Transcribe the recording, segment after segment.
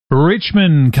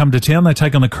Richmond come to town. They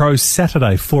take on the Crows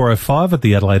Saturday, 4:05 at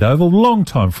the Adelaide Oval.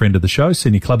 Long-time friend of the show,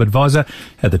 senior club advisor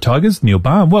at the Tigers, Neil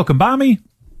Barham. Welcome, Barmy.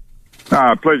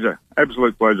 Pleasure.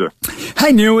 Absolute pleasure.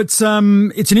 Hey, Neil, it's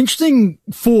an interesting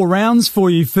 4 rounds for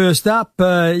you. First up,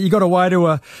 you got away to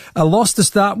a loss to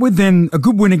start with, then a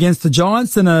good win against the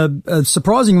Giants, then a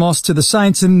surprising loss to the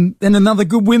Saints, and then another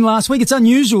good win last week. It's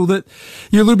unusual that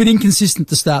you're a little bit inconsistent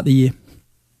to start the year.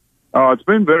 Oh, it's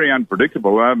been very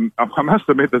unpredictable. I must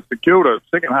admit that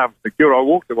second half of St Kilda, I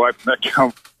walked away from that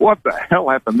going, what the hell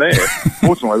happened there?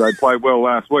 Fortunately, they played well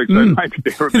last week, so maybe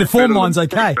they're the form line's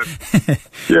okay.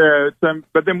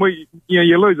 But then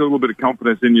you lose a little bit of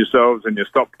confidence in yourselves and you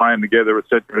stop playing together,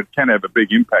 etc. It can have a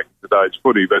big impact in today's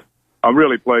footy, but I'm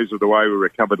really pleased with the way we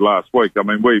recovered last week. I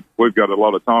mean, we've got a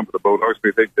lot of time for the Bulldogs.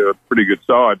 We think they're a pretty good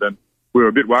side, and we were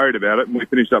a bit worried about it, and we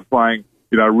finished up playing,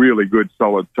 really good,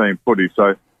 solid team footy.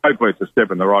 So hopefully it's a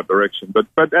step in the right direction. But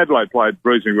Adelaide played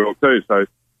reasonably well too, so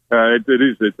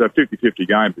it's a 50-50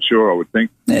 game for sure, I would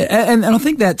think. Yeah, and I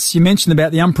think you mentioned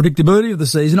about the unpredictability of the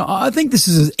season. I think this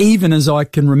is as even as I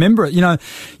can remember it.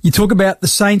 You talk about the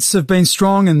Saints have been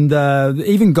strong, and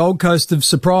even Gold Coast have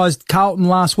surprised Carlton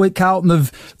last week. Carlton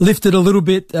have lifted a little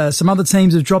bit. Some other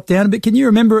teams have dropped down a bit. Can you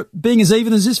remember it being as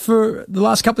even as this for the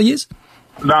last couple of years?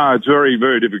 No, it's very,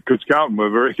 very difficult because Carlton were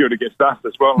very good against us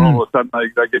as well, and all of a sudden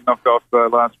they get knocked off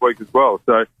last week as well.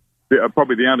 So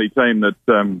probably the only team that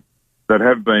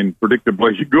have been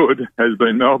predictably good has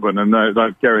been Melbourne, and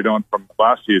they've carried on from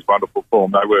last year's wonderful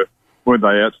form. Weren't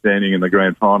they outstanding in the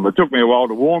grand final? It took me a while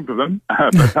to warm to them,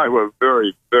 but they were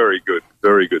very, very good,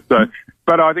 very good. So,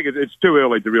 but I think it's too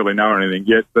early to really know anything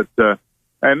yet. But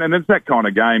and it's that kind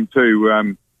of game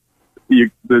too.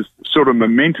 There's sort of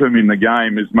momentum in the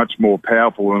game is much more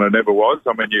powerful than it ever was.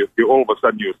 I mean, you all of a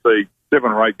sudden you'll see 7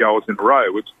 or 8 goals in a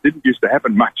row, which didn't used to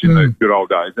happen much in the good old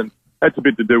days. And that's a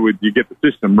bit to do with you get the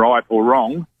system right or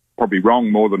wrong, probably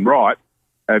wrong more than right.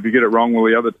 If you get it wrong, well,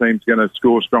 the other team's going to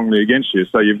score strongly against you.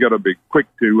 So you've got to be quick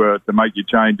to make your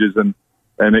changes and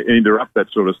interrupt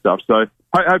that sort of stuff. So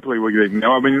hopefully we get,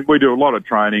 I mean, we do a lot of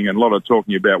training and a lot of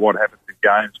talking about what happens in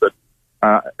games, but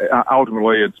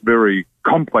ultimately it's very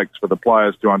complex for the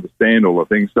players to understand all the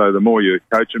things. So the more you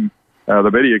coach them, the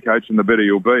better you coach them, the better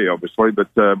you'll be, obviously. But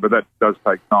that does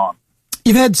take time.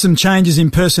 You've had some changes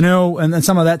in personnel, and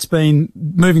some of that's been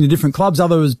moving to different clubs.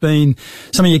 Other has been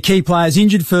some of your key players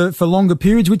injured for longer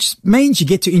periods, which means you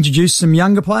get to introduce some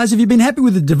younger players. Have you been happy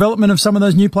with the development of some of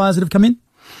those new players that have come in?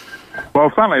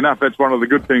 Well, funnily enough, that's one of the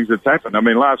good things that's happened. I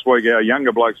mean, last week our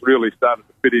younger blokes really started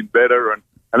to fit in better, and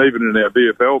even in our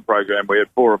VFL program, we had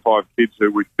 4 or 5 kids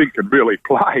who we think could really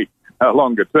play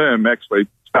longer term, actually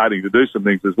starting to do some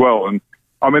things as well. And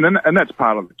I mean, and that's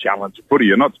part of the challenge of footy.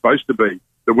 You're not supposed to be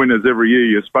the winners every year.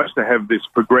 You're supposed to have this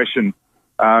progression.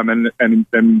 And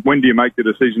when do you make the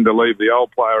decision to leave the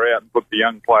old player out and put the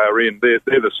young player in? They're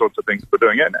the sorts of things we're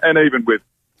doing. And even with,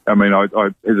 I mean, I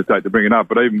hesitate to bring it up,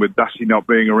 but even with Dusty not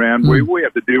being around, we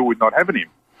have to deal with not having him.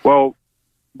 Well,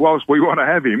 whilst we want to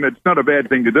have him, it's not a bad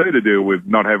thing to do to deal with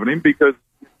not having him, because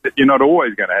you're not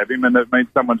always going to have him, and it means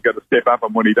someone's got to step up,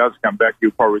 and when he does come back,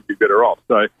 he'll probably be better off.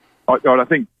 So I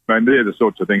think, man, they're the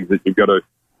sorts of things that you've got to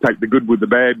take the good with the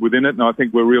bad within it, and I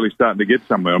think we're really starting to get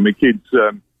somewhere. I mean, kids,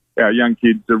 our young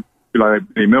kids,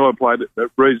 Benny Miller played a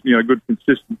good,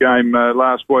 consistent game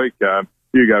last week.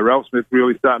 Hugo Ralphsmith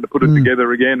really starting to put it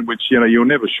together again, which, you're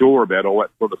never sure about all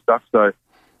that sort of stuff. So,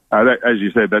 as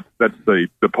you said, that's the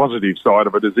positive side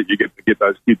of it, is that you get to get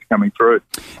those kids coming through.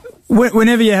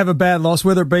 Whenever you have a bad loss,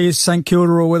 whether it be St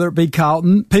Kilda or whether it be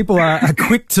Carlton, people are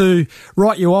quick to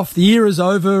write you off. The year is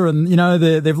over, and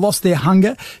they've lost their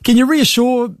hunger. Can you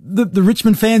reassure the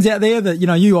Richmond fans out there that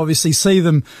you obviously see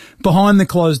them behind the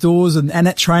closed doors and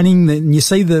at training, and you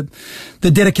see the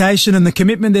dedication and the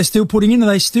commitment they're still putting in? Are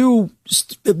they still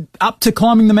up to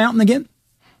climbing the mountain again?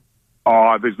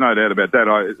 Oh, there's no doubt about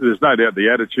that. There's no doubt the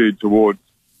attitude towards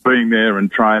being there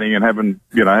and training and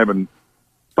having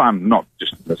fun, not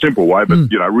just in a simple way, but,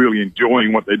 really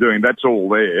enjoying what they're doing. That's all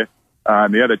there.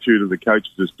 And the attitude of the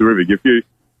coaches is terrific. If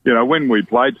when we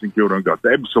played St Kilda and got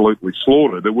absolutely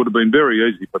slaughtered, it would have been very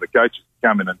easy for the coaches to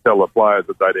come in and tell the players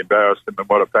that they'd embarrassed them and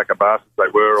what a pack of bastards they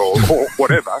were or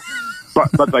whatever.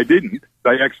 But they didn't.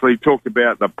 They actually talked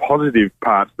about the positive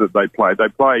parts that they played. They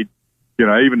played,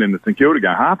 even in the St Kilda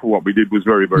game, half of what we did was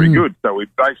very, very good. So we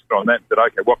based it on that and said,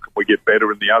 okay, what can we get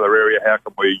better in the other area? How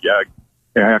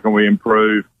can we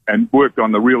improve? And worked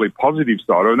on the really positive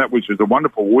side, and that was a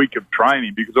wonderful week of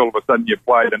training, because all of a sudden you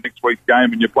play the next week's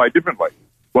game and you play differently.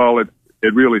 Well, it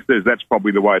really says that's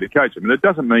probably the way to coach them. And it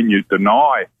doesn't mean you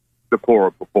deny the poorer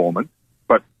performance,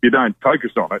 but you don't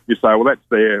focus on it. You say, well, that's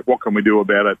there. What can we do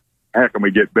about it? how can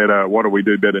we get better? What do we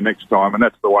do better next time? And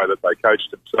that's the way that they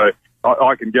coached him. So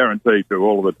I can guarantee to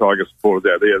all of the Tiger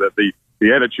supporters out there that the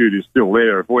attitude is still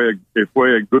there. If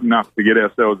we're good enough to get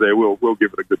ourselves there, we'll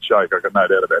give it a good shake. I got no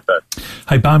doubt about that.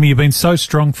 Hey, Barmy, you've been so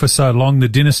strong for so long. The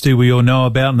dynasty we all know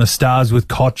about, and the stars with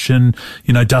Koch and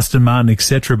Dustin Martin,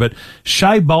 etc. But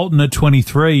Shea Bolton at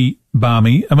 23,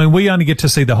 Barmy. I mean, we only get to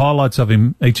see the highlights of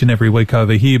him each and every week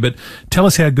over here. But tell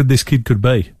us how good this kid could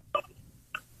be.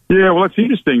 Yeah, well, it's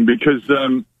interesting because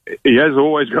he has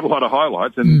always got a lot of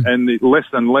highlights and less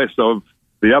and less of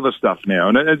the other stuff now.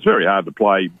 And it's very hard to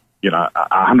play,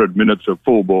 100 minutes of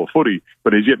full ball footy,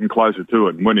 but he's getting closer to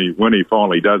it. And when he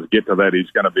finally does get to that,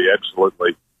 he's going to be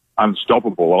absolutely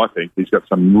unstoppable, I think. He's got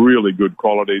some really good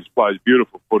qualities, plays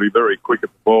beautiful footy, very quick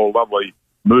at the ball, lovely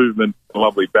movement,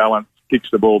 lovely balance, kicks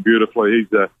the ball beautifully.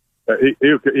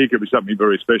 He could be something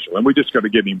very special. And we just got to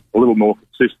get him a little more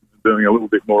consistent and doing a little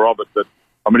bit more of it. But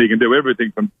I mean, he can do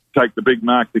everything from take the big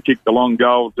mark to kick the long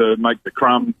goal to make the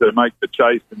crumb to make the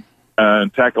chase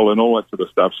and tackle and all that sort of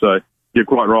stuff. So you're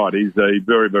quite right. He's a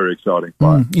very, very exciting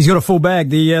player. He's got a full bag.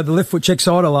 The left foot check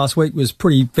sider last week was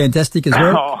pretty fantastic as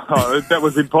well. That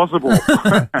was impossible.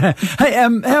 Hey,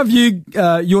 how have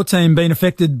your team been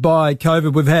affected by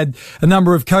COVID? We've had a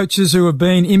number of coaches who have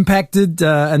been impacted,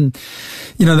 and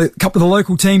a couple of the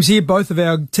local teams here. Both of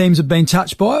our teams have been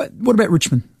touched by it. What about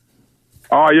Richmond?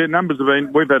 Oh, yeah,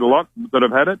 we've had a lot that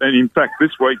have had it. And in fact,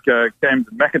 this week, Cam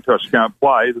McIntosh can't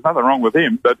play. There's nothing wrong with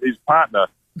him, but his partner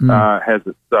has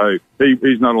it. So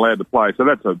he's not allowed to play. So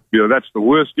that's the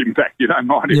worst impact. You don't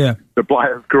mind if the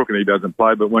player's crook and he doesn't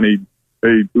play, but when he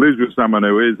lives with someone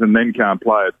who is and then can't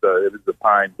play it, it is a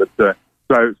pain. But,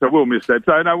 so we'll miss that.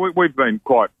 So no, we've been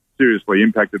quite seriously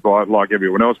impacted by it like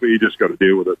everyone else, but you just got to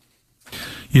deal with it.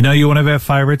 You're one of our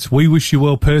favourites. We wish you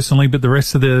well personally, but the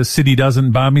rest of the city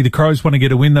doesn't, Barmy. The Crows want to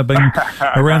get a win. They've been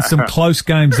around some close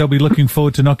games. They'll be looking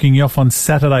forward to knocking you off on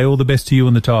Saturday. All the best to you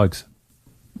and the Tigers.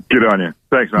 Good on you.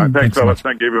 Thanks, mate. Thanks, fellas.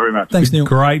 Thank you very much. Thanks, Neil.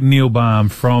 Great Neil Balme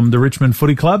from the Richmond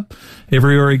Footy Club.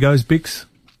 Everywhere he goes, Bix.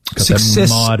 Got success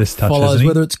that Midas touch, follows,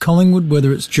 whether it's Collingwood,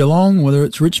 whether it's Geelong, whether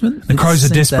it's Richmond. The Crows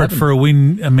are desperate for a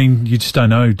win. I mean, you just don't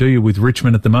know, do you, with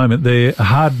Richmond at the moment? They're a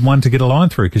hard one to get a line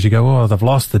through because you go, they've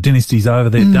lost, the dynasty's over,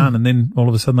 they're done, and then all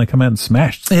of a sudden they come out and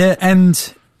smashed. Yeah,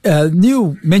 and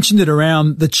Neil mentioned it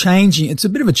around the changing. It's a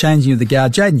bit of a changing of the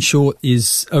guard. Jayden Short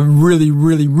is a really,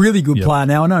 really, really good player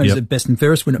now. I know he's a best and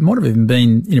fairest winner. It might have even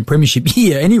been in a premiership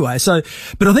year anyway. So,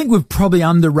 but I think we've probably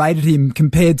underrated him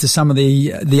compared to some of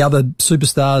the other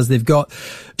superstars they've got.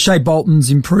 Shea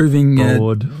Bolton's improving.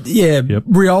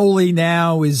 Rioli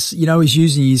now is, he's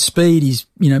using his speed. He's,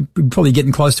 probably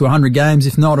getting close to 100 games,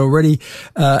 if not already.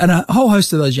 And a whole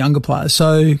host of those younger players.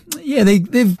 So yeah,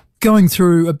 they've going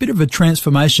through a bit of a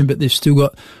transformation, but they've still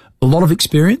got a lot of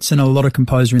experience and a lot of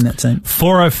composure in that team.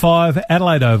 4:05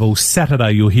 Adelaide Oval,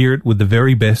 Saturday. You'll hear it with the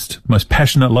very best, most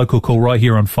passionate local call right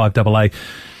here on 5AA,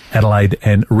 Adelaide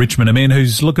and Richmond. A man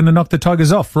who's looking to knock the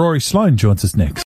Tigers off, Rory Sloane, joins us next.